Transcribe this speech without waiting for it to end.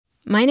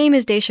My name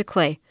is Daisha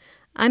Clay.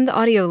 I'm the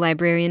audio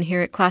librarian here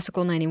at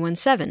Classical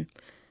 91.7.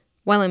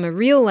 While I'm a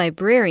real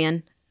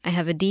librarian, I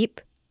have a deep,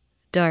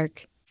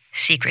 dark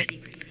secret.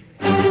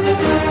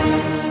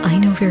 I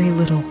know very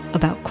little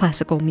about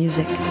classical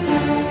music.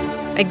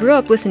 I grew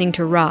up listening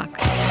to rock,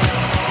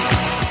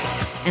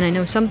 and I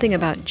know something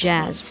about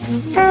jazz.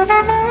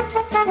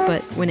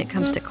 But when it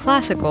comes to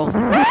classical,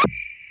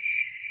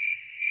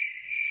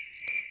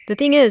 the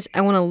thing is,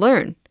 I want to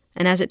learn.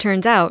 And as it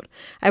turns out,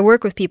 I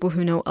work with people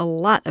who know a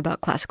lot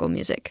about classical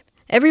music.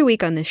 Every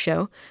week on this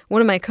show,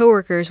 one of my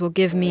coworkers will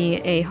give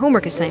me a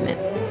homework assignment,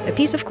 a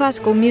piece of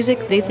classical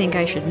music they think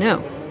I should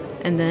know,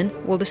 and then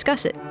we'll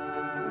discuss it.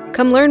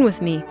 Come learn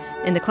with me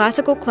in the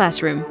classical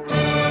classroom.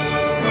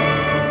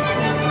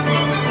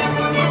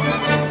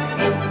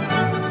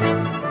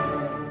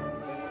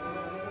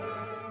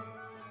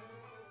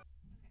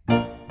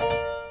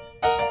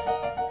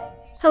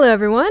 Hello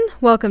everyone,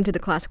 welcome to the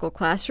Classical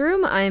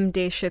Classroom. I'm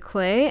Daisha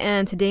Clay,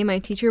 and today my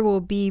teacher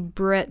will be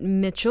Brett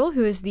Mitchell,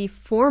 who is the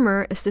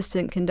former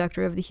Assistant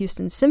Conductor of the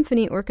Houston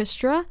Symphony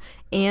Orchestra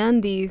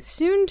and the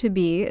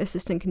soon-to-be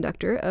Assistant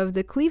Conductor of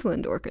the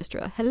Cleveland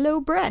Orchestra.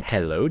 Hello, Brett.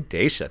 Hello,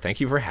 Daisha. Thank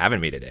you for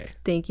having me today.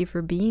 Thank you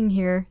for being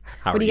here.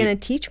 What are you going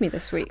to teach me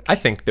this week? I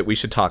think that we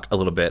should talk a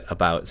little bit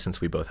about, since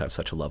we both have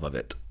such a love of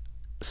it,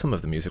 some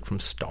of the music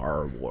from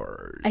Star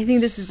Wars. I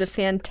think this is a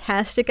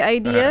fantastic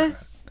idea.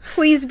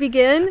 Please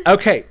begin.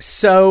 Okay,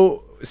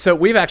 so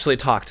we've actually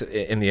talked,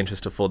 in the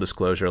interest of full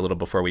disclosure, a little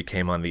before we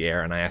came on the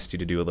air, and I asked you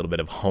to do a little bit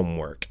of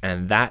homework,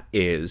 and that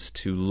is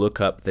to look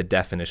up the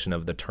definition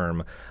of the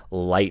term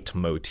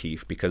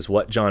leitmotif, because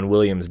what John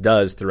Williams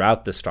does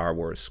throughout the Star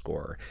Wars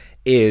score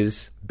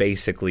is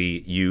basically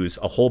use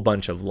a whole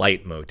bunch of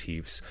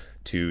leitmotifs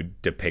to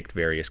depict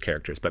various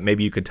characters. But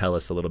maybe you could tell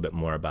us a little bit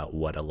more about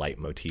what a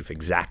leitmotif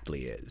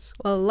exactly is.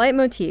 Well,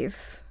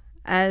 leitmotif,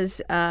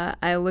 as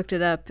I looked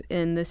it up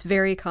in this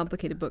very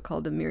complicated book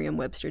called the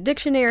Merriam-Webster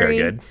Dictionary.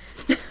 Very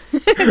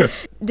good.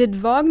 Did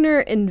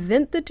Wagner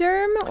invent the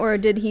term, or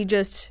did he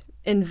just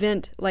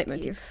invent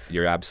leitmotif?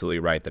 You're absolutely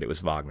right that it was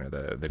Wagner,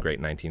 the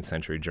great 19th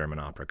century German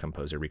opera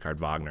composer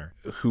Richard Wagner,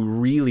 who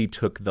really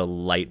took the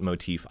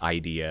leitmotif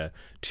idea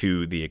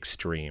to the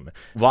extreme.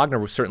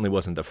 Wagner certainly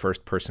wasn't the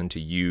first person to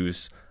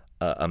use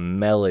a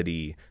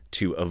melody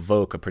to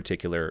evoke a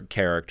particular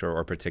character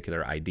or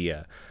particular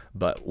idea.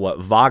 But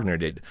what Wagner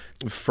did,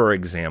 for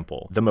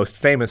example, the most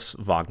famous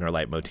Wagner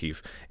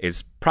leitmotif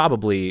is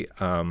probably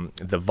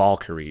the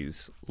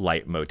Valkyries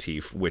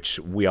leitmotif, which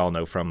we all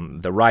know from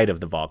The Ride of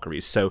the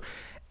Valkyries. So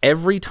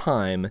every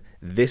time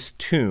this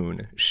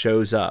tune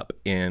shows up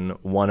in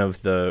one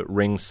of the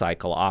Ring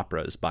Cycle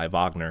operas by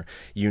Wagner,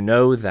 you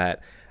know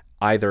that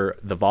either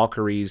the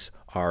Valkyries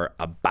are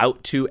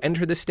about to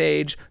enter the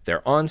stage,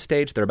 they're on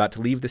stage, they're about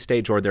to leave the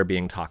stage, or they're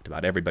being talked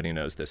about. Everybody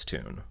knows this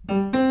tune.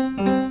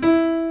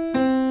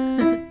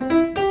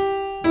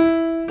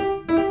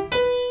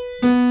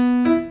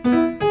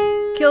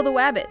 Kill the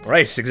Wabbit.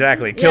 Right,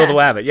 exactly. Kill the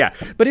Wabbit, yeah.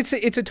 But it's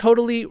a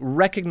totally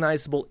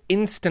recognizable,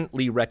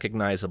 instantly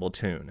recognizable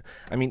tune.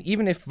 I mean,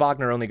 even if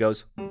Wagner only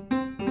goes,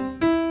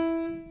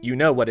 you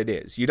know what it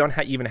is. You don't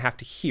even have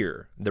to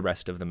hear the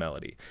rest of the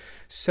melody.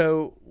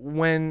 So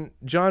when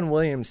John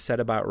Williams set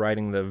about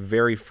writing the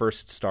very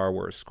first Star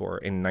Wars score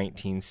in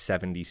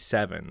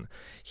 1977,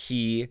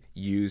 he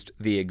used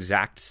the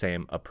exact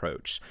same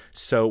approach.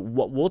 So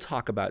what we'll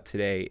talk about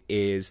today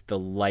is the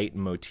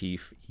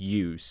leitmotif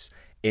use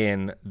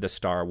in the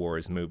Star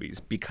Wars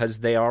movies, because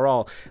they are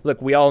all,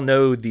 look, we all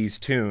know these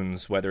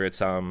tunes, whether it's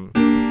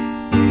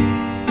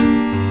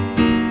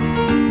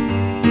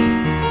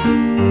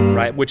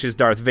right, which is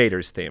Darth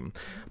Vader's theme.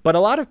 But a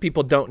lot of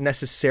people don't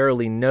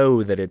necessarily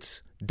know that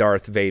it's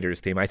Darth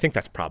Vader's theme. I think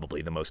that's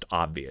probably the most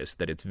obvious,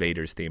 that it's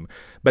Vader's theme.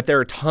 But there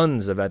are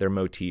tons of other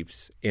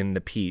motifs in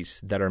the piece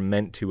that are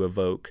meant to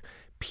evoke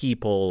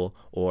people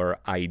or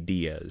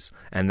ideas,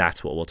 and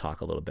that's what we'll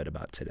talk a little bit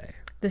about today.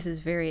 This is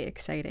very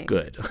exciting.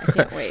 Good. I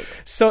can't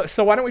wait. So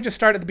why don't we just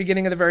start at the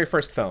beginning of the very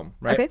first film,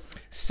 right? Okay.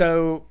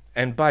 So,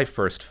 and by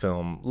first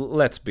film,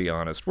 let's be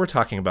honest, we're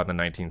talking about the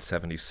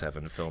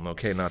 1977 film,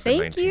 okay? Not the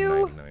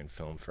 1999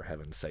 film, for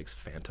heaven's sakes.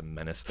 Phantom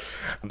Menace.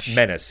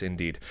 Menace,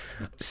 indeed.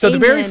 So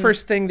Amen. The very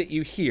first thing that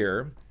you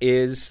hear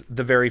is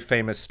the very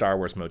famous Star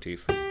Wars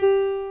motif.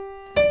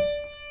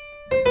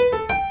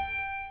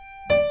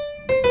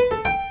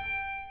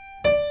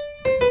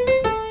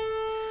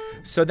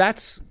 So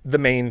that's the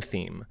main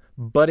theme,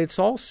 but it's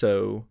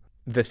also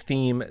the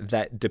theme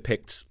that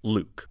depicts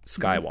Luke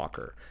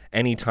Skywalker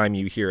anytime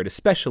you hear it,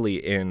 especially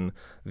in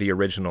the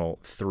original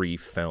 3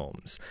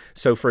 films.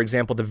 So, for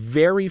example, the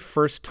very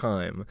first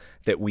time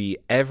that we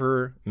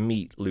ever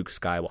meet Luke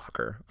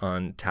Skywalker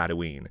on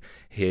Tatooine,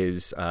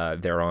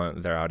 they're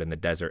out in the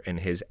desert, and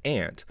his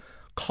aunt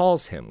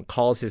calls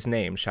his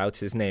name,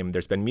 shouts his name.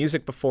 There's been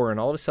music before, and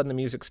all of a sudden the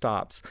music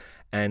stops,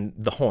 and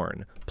the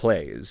horn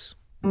plays.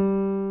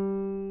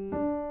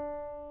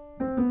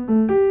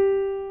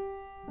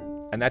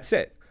 And that's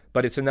it.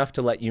 but it's enough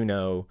to let you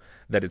know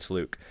that it's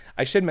Luke.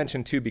 I should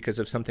mention, too, because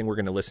of something we're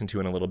going to listen to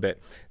in a little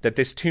bit, that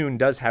this tune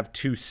does have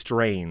two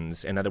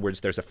strains. In other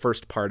words, there's a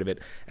first part of it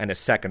and a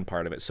second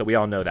part of it. So we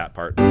all know that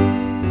part.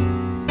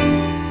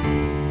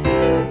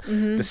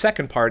 Mm-hmm. The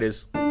second part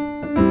is...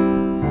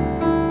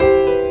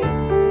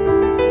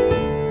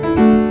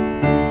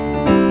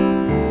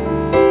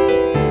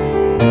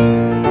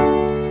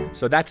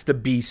 So that's the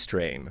B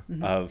strain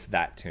of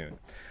that tune.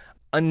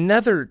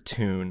 Another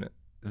tune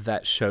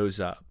that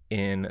shows up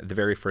in the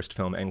very first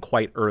film and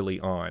quite early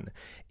on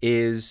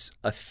is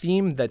a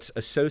theme that's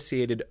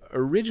associated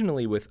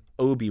originally with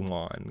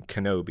Obi-Wan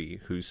Kenobi,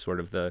 who's sort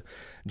of the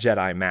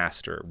Jedi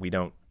Master. We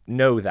don't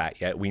know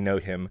that yet. We know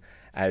him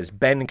as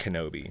Ben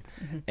Kenobi.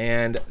 Mm-hmm.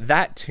 And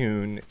that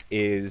tune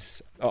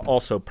is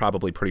also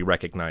probably pretty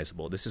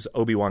recognizable. This is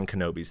Obi-Wan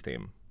Kenobi's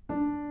theme.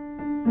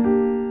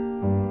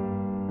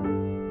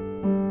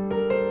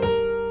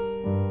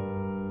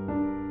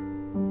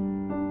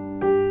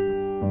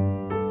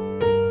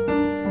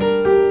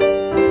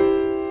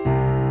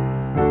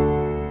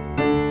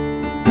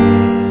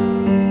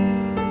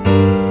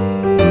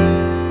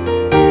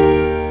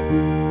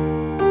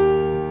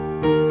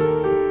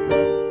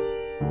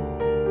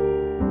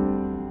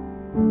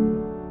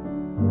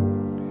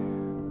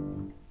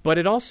 But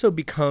it also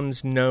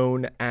becomes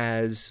known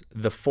as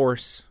the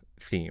Force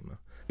theme.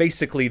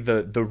 Basically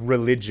the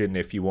religion,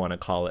 if you want to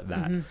call it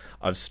that,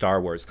 of Star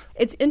Wars.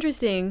 It's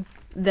interesting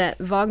that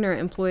Wagner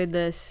employed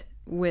this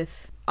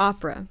with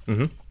opera,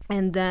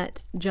 and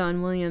that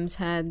John Williams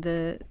had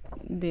the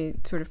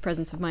sort of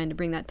presence of mind to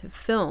bring that to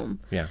film.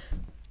 Yeah.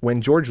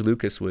 When George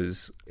Lucas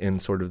was in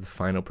sort of the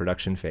final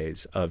production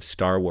phase of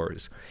Star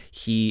Wars,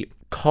 he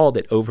called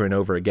it over and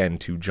over again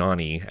to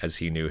Johnny, as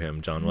he knew him,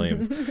 John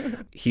Williams.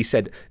 He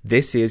said,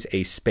 this is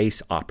a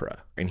space opera.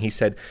 And he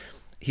said,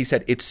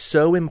 it's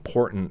so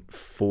important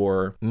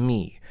for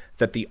me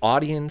that the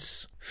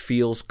audience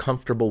feels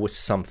comfortable with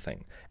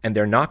something. And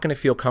they're not going to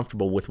feel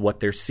comfortable with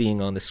what they're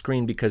seeing on the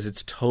screen because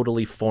it's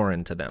totally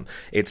foreign to them.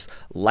 It's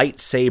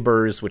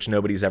lightsabers, which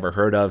nobody's ever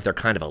heard of. They're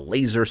kind of a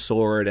laser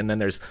sword. And then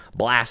there's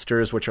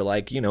blasters, which are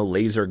like,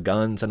 laser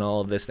guns and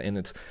all of this. And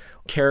it's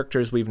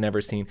characters we've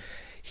never seen.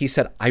 He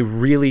said, I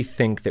really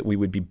think that we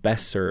would be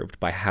best served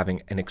by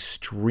having an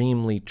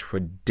extremely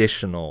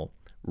traditional,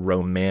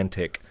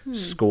 romantic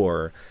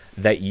score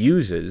that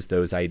uses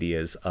those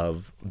ideas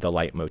of the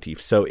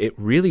leitmotif. So it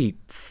really,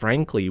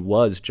 frankly,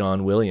 was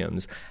John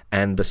Williams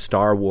and the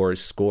Star Wars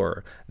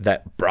score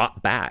that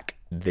brought back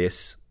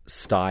this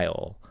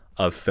style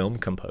of film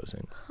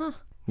composing. Huh.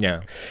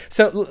 Yeah.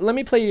 So let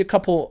me play you a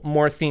couple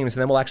more themes,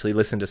 and then we'll actually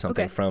listen to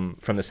something from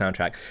the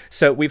soundtrack.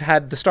 So we've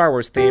had the Star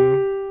Wars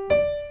theme,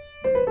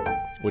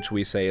 which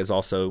we say is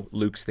also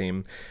Luke's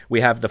theme.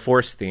 We have the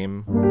Force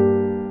theme.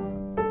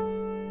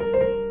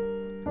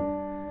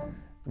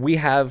 We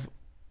have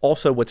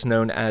also what's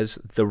known as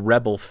the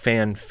Rebel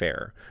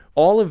fanfare.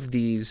 All of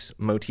these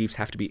motifs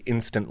have to be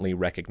instantly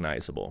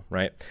recognizable,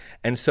 right?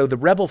 And so the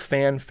Rebel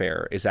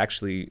fanfare is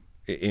actually,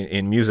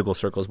 in musical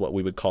circles, what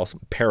we would call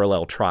some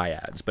parallel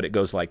triads, but it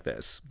goes like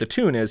this. The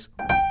tune is...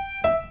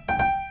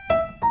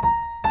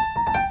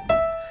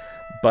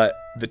 But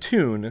the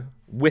tune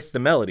with the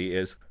melody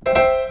is...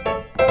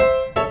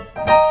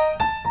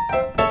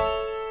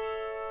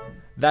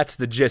 That's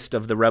the gist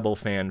of the Rebel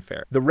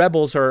fanfare. The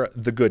Rebels are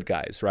the good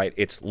guys, right?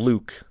 It's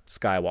Luke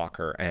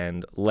Skywalker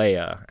and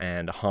Leia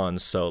and Han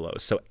Solo.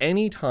 So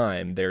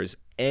anytime there's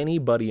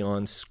anybody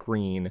on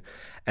screen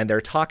and they're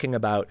talking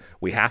about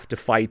we have to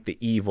fight the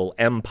evil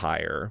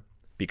empire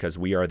because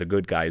we are the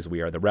good guys,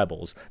 we are the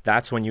rebels,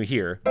 that's when you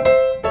hear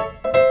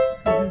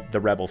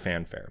the Rebel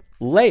fanfare.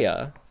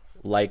 Leia,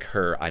 like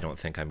her, I don't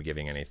think I'm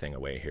giving anything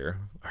away here,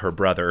 her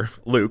brother,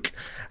 Luke,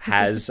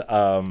 has,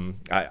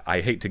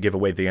 I hate to give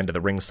away the end of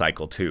the ring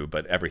cycle too,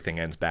 but everything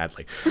ends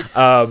badly.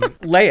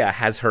 Leia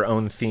has her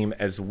own theme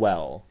as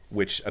well,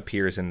 which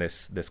appears in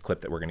this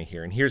clip that we're going to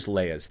hear. And here's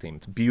Leia's theme.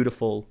 It's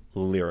beautiful,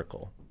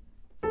 lyrical.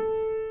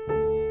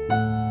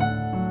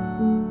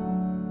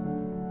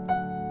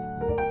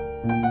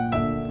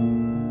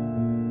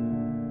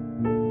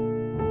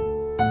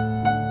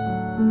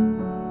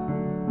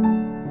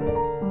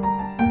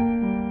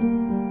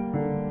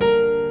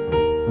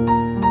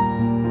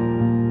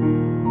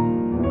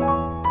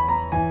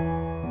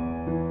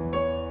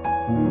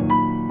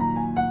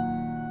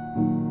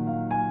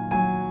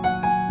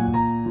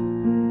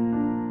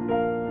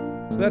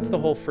 That's the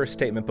whole first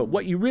statement, but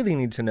what you really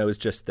need to know is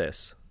just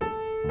this.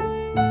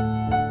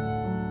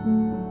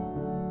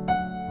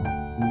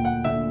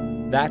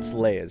 That's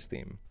Leia's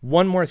theme.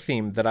 One more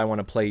theme that I want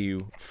to play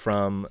you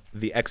from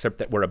the excerpt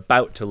that we're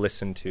about to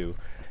listen to.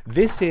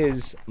 This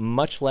is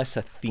much less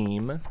a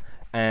theme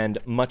and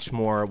much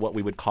more what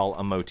we would call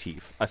a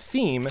motif. A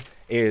theme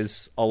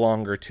is a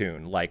longer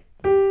tune, like...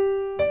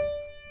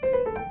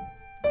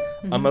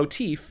 A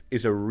motif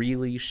is a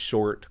really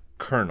short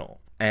kernel.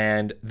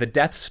 And the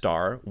Death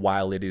Star,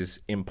 while it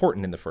is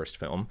important in the first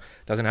film,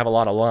 doesn't have a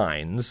lot of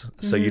lines,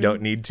 so you don't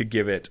need to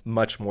give it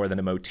much more than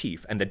a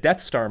motif. And the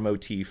Death Star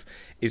motif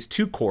is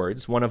two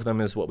chords. One of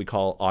them is what we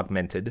call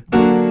augmented,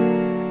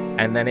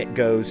 and then it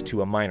goes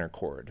to a minor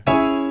chord.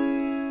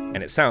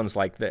 And it sounds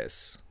like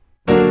this.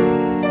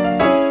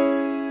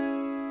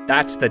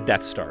 That's the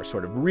Death Star,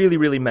 sort of really,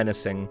 really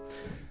menacing.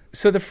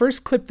 So the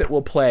first clip that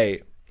we'll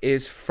play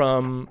is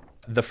from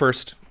the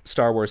first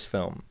Star Wars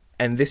film.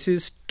 And this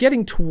is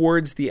getting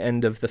towards the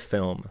end of the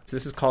film. So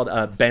this is called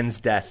Ben's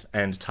Death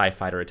and TIE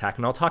Fighter Attack.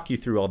 And I'll talk you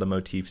through all the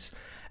motifs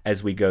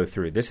as we go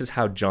through. This is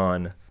how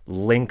John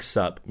links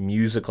up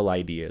musical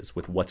ideas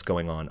with what's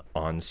going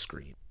on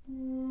screen.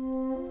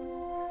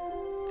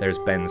 There's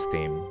Ben's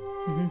theme.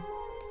 Mm-hmm.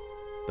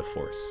 The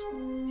Force.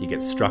 He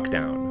gets struck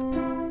down.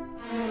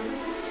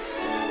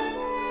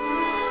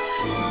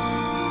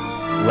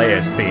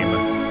 Leia's theme.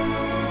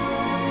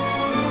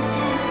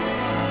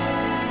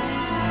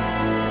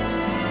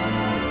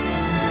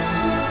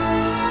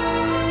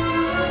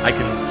 I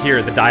can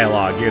hear the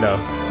dialogue, you know.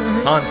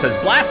 Han says,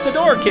 "Blast the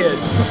door, kid!"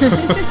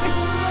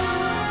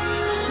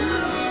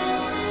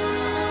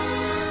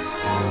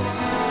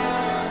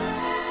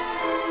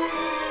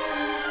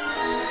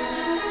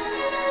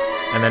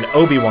 And then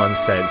Obi-Wan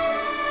says,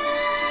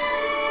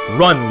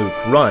 "Run,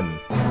 Luke, run!"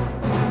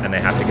 And they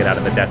have to get out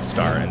of the Death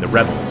Star, and the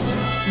rebels.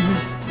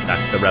 Mm-hmm.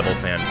 That's the rebel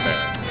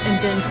fanfare.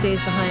 And Ben stays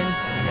behind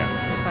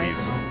to fight.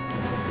 He's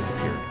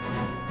disappeared.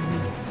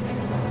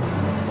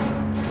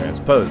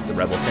 Transposed, the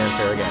rebel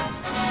fanfare again.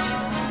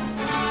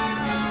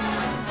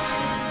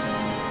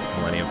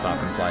 Millennium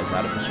Falcon flies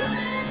out of the ship,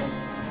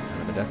 out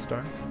of the Death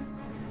Star.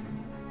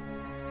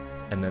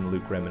 And then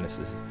Luke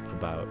reminisces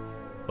about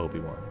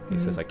Obi-Wan. He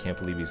says, "I can't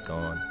believe he's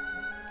gone."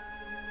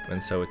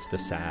 And so it's the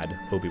sad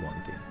Obi-Wan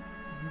theme.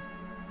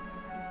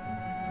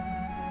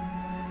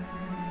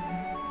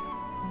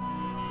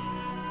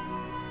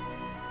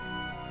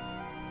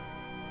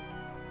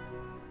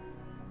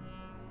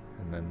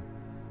 And then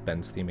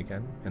Ben's theme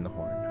again, and the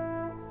horn.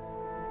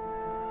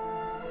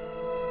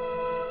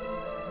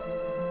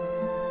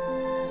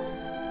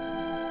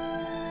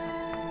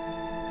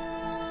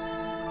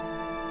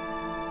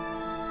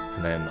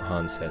 And then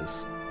Han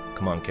says,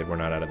 "Come on, kid, we're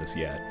not out of this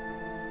yet."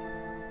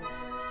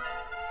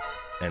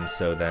 And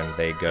so then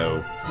they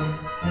go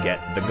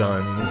get the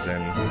guns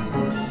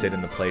and sit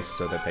in the place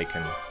so that they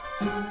can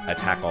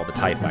attack all the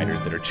TIE fighters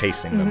that are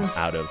chasing them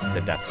out of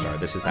the Death Star.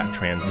 This is that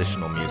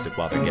transitional music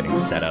while they're getting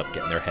set up,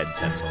 getting their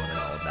headsets on and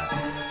all of that.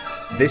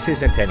 This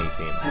isn't any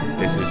theme.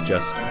 This is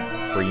just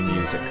free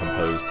music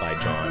composed by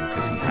John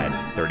because he had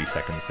 30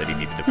 seconds that he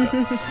needed to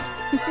fill.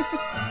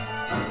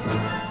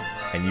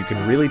 And you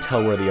can really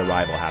tell where the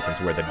arrival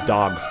happens, where the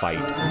dog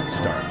fight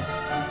starts.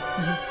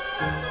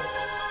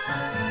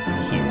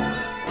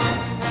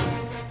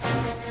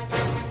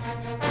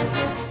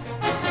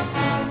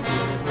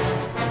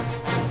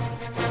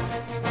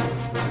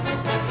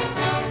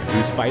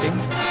 Who's fighting?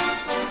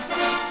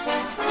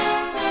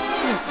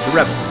 The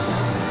rebels.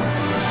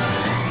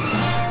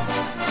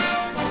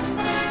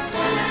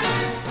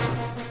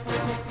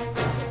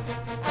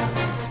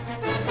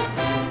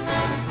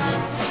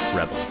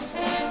 Rebels.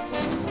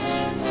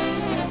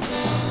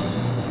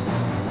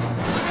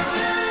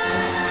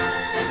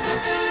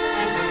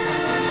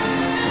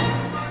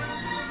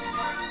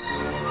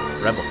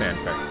 Rebel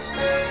fanfare.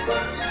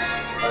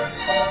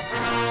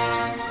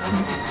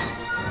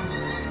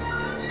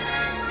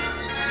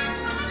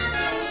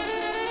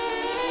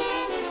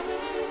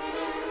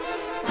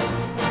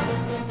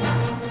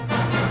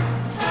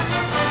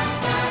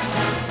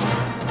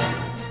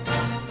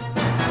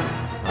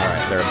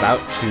 They're about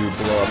to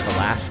blow up the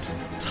last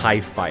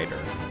TIE fighter,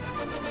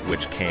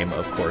 which came,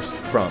 of course,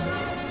 from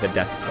the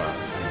Death Star.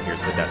 And here's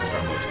the Death Star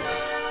motif.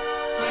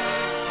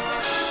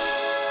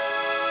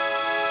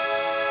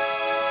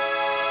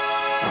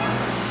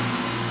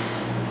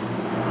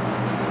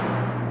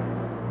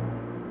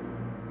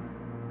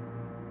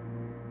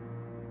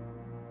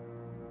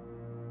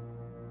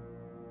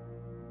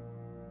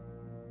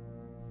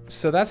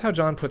 So that's how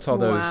John puts all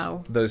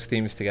those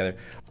themes together.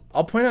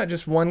 I'll point out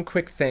just one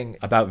quick thing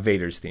about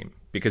Vader's theme,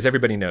 because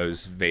everybody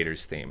knows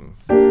Vader's theme.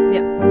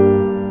 Yeah.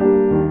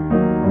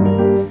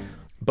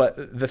 But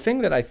the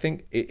thing that I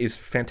think is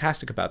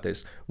fantastic about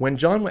this, when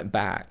John went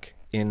back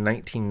in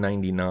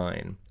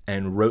 1999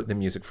 and wrote the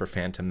music for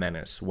Phantom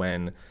Menace,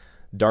 when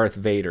Darth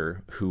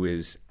Vader, who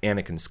is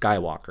Anakin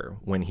Skywalker,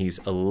 when he's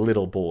a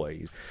little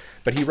boy,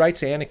 but he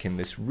writes Anakin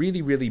this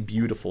really, really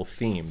beautiful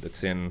theme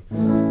that's in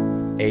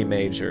A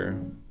major,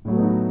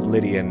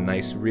 Lydian,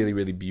 nice, really,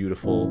 really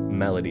beautiful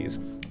melodies.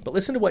 But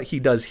listen to what he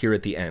does here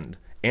at the end.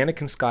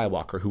 Anakin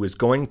Skywalker, who is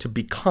going to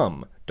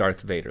become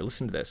Darth Vader.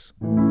 Listen to this.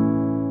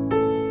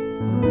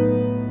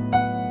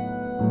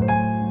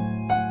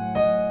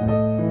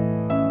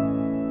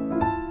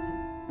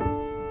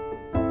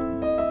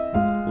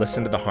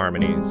 Listen to the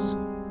harmonies.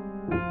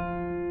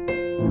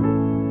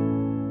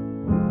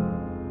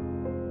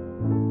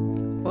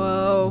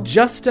 Whoa.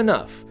 Just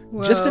enough.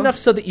 Whoa. Just enough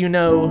so that you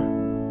know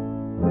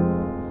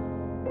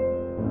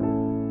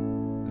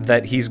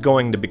that he's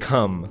going to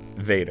become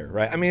Vader,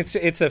 right? I mean,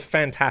 it's a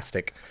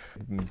fantastic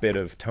bit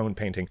of tone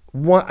painting.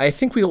 I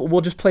think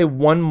we'll just play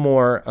one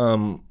more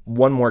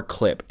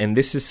clip, and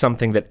this is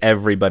something that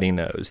everybody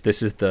knows.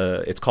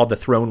 It's called the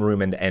Throne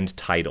Room and End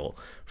title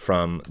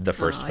from the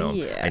first film.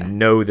 Yeah. I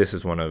know this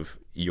is one of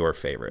your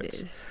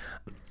favorites.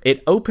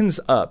 It opens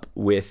up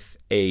with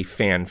a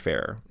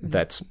fanfare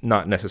that's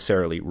not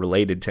necessarily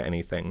related to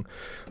anything,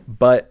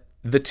 but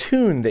the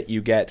tune that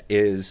you get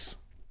is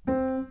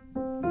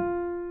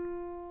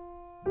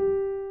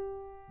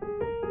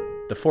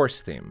the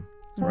Force theme,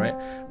 right?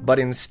 But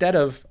instead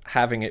of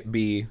having it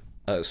be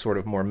a sort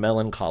of more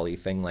melancholy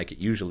thing like it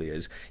usually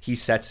is, he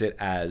sets it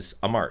as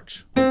a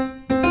march.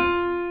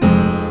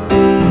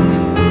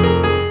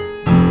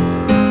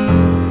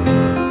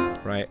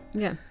 Right?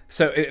 Yeah.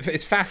 So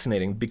it's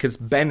fascinating because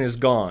Ben is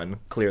gone,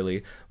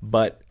 clearly,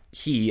 but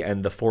he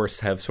and the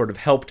Force have sort of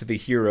helped the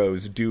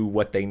heroes do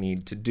what they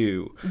need to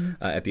do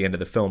at the end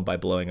of the film by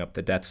blowing up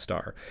the Death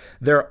Star.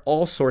 There are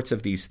all sorts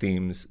of these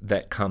themes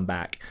that come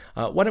back.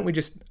 Why don't we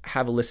just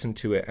have a listen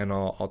to it, and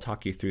I'll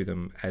talk you through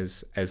them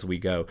as we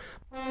go.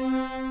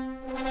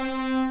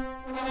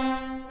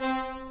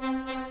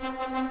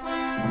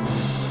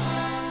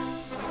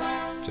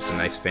 Just a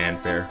nice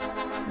fanfare.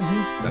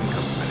 Doesn't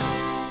come from anything.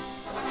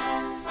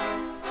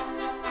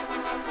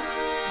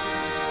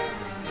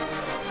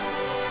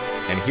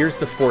 And here's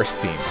the Force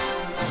theme.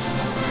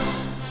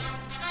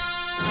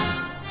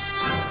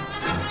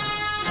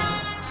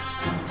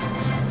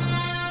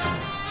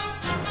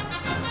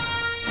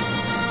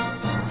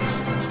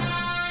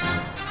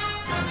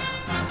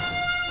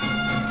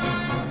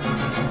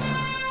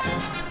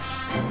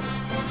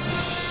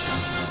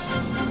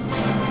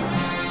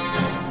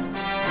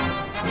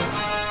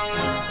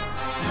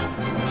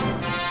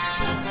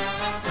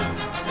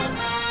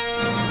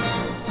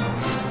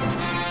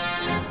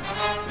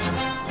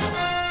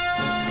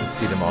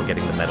 See them all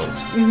getting the medals.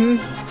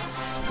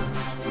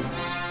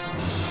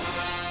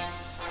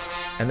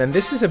 And then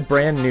this is a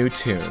brand new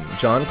tune.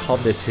 John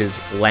called this his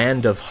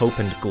Land of Hope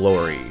and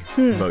Glory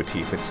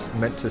motif. It's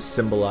meant to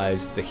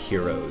symbolize the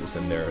heroes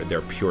and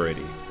their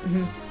purity.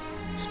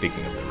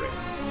 Speaking of the ring.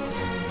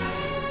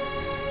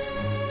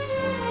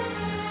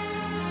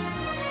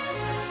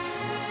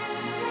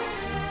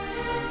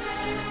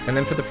 And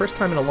then for the first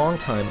time in a long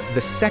time,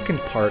 the second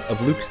part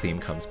of Luke's theme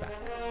comes back.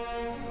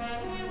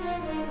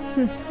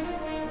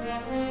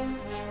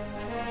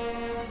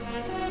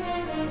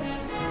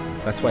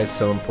 That's why it's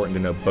so important to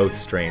know both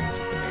strains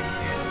of the main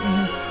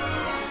theme.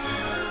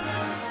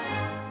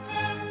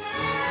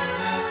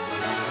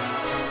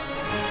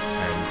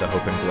 And the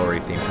Hope and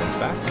Glory theme comes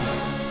back.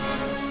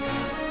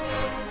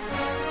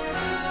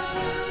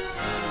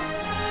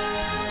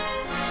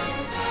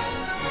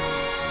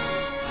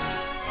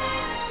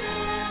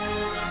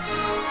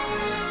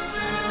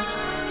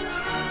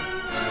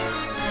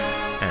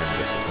 And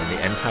this is when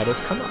the end titles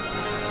come up.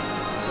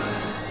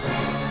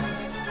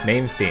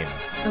 Main theme.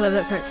 I love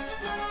that part.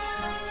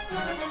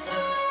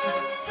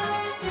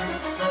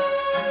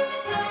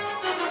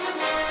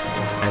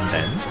 And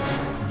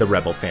then, the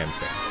Rebel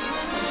fanfare.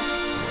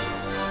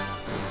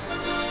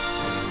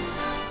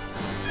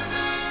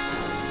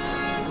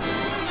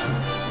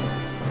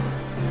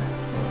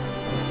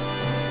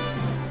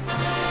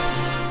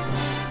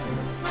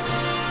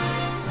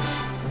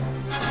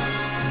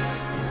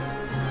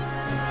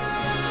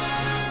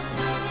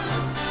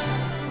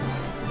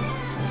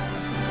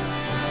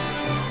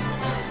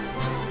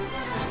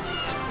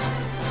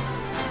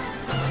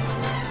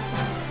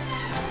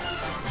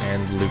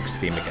 And Luke's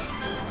theme again.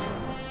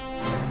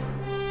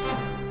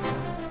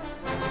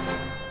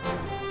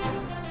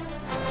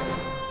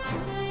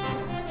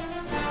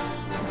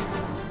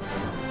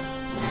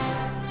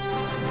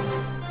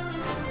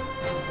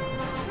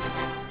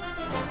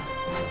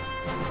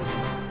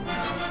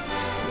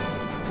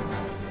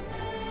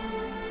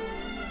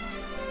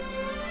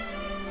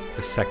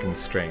 The second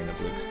strain of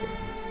Luke's theme.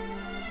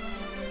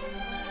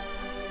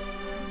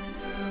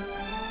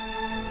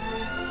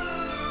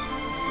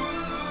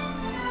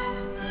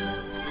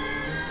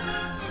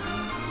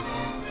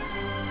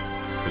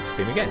 Luke's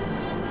theme again.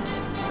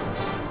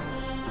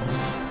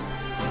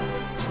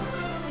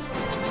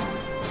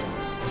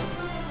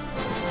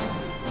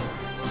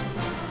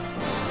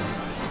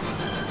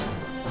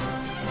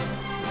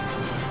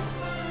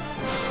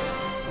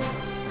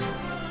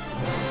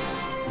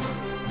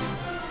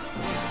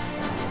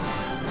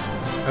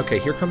 Okay,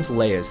 here comes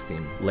Leia's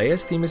theme.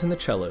 Leia's theme is in the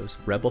cellos,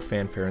 Rebel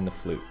fanfare in the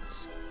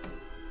flutes.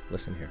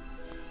 Listen here.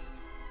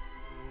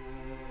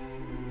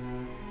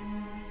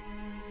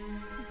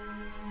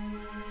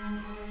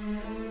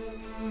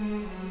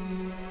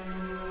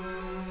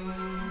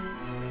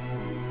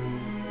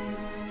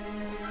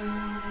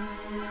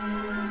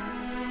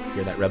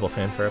 Hear that Rebel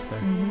fanfare up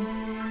there?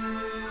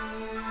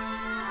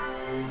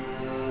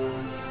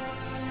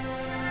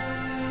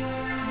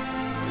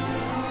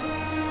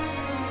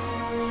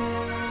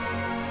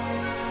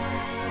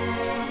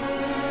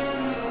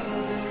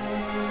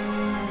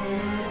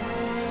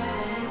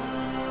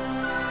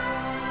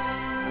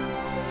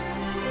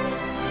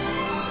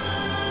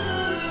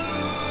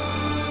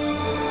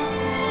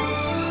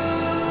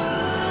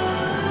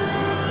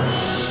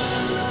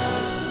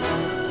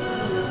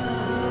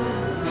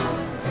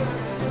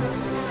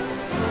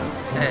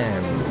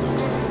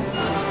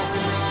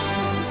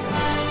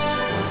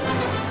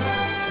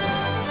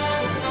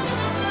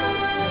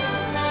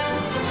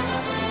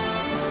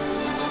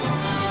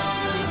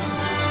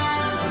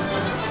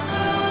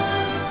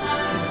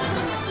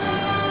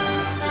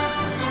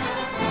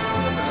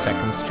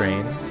 doesn't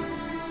strain,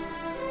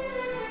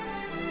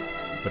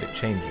 but it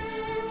changes.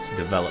 It's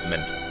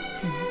developmental.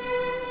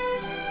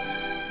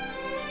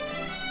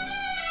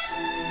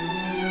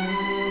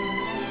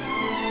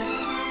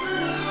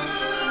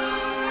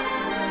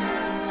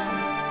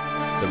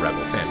 The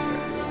Rebel Fanfare.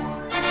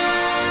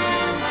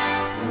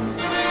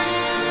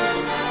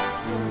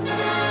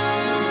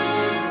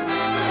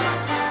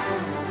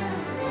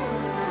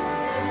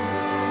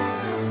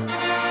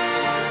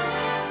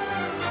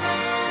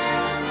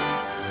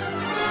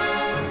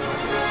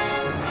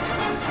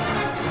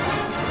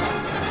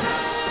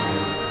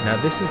 Now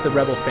this is the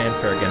Rebel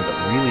Fanfare again, but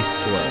really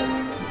slow.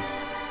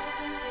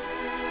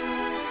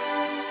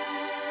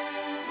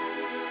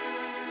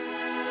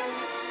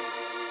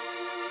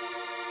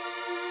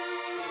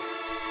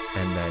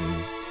 And then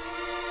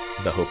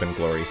the Hope and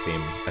Glory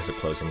theme as a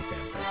closing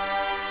fanfare.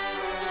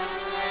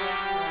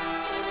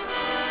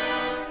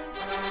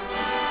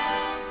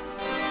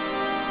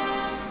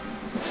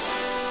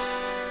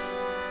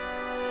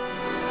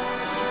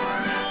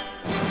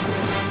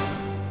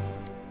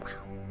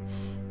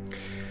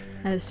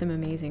 That is some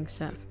amazing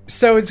stuff.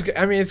 So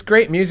it's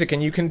great music,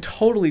 and you can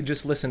totally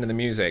just listen to the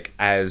music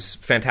as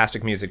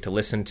fantastic music to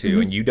listen to,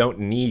 and you don't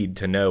need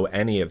to know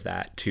any of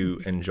that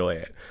to enjoy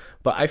it.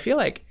 But I feel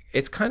like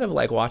it's kind of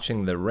like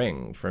watching The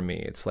Ring for me.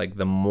 It's like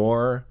the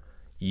more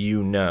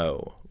you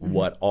know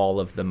what all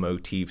of the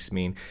motifs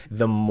mean,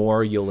 the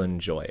more you'll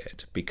enjoy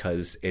it,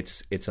 because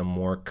it's a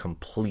more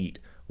complete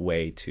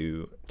way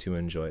to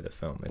enjoy the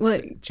film.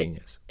 It's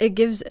genius. It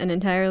gives an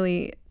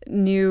entirely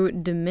new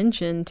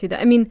dimension to that.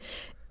 I mean,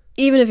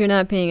 even if you're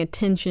not paying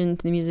attention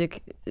to the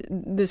music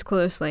this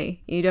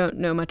closely, you don't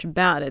know much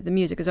about it. The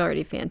music is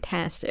already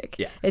fantastic.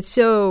 Yeah. It's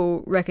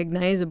so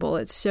recognizable.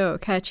 It's so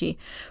catchy.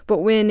 But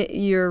when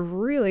you're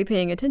really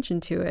paying attention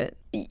to it,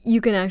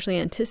 you can actually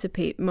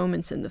anticipate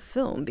moments in the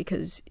film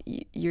because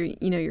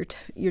you're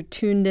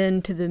tuned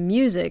in to the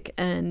music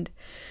and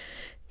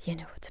you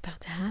know what's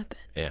about to happen.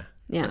 Yeah.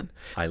 Yeah.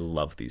 I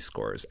love these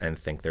scores and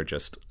think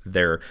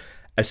they're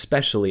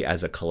especially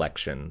as a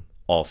collection,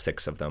 all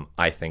 6 of them,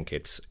 I think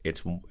it's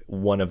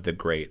one of the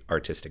great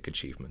artistic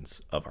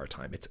achievements of our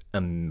time. It's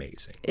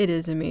amazing. It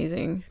is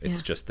amazing.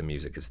 It's just the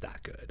music is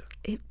that good.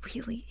 It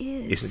really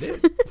is.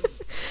 Isn't it?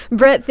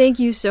 Brett, thank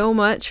you so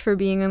much for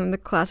being in the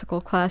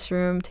classical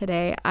classroom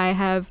today. I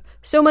have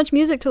so much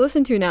music to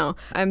listen to now.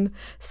 I'm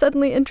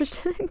suddenly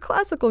interested in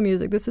classical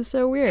music. This is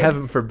so weird.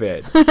 Heaven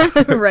forbid.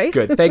 Right?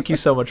 Good. Thank you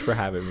so much for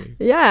having me.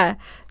 Yeah.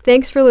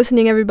 Thanks for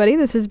listening, everybody.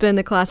 This has been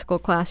the Classical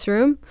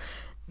Classroom.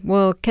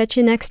 We'll catch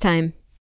you next time.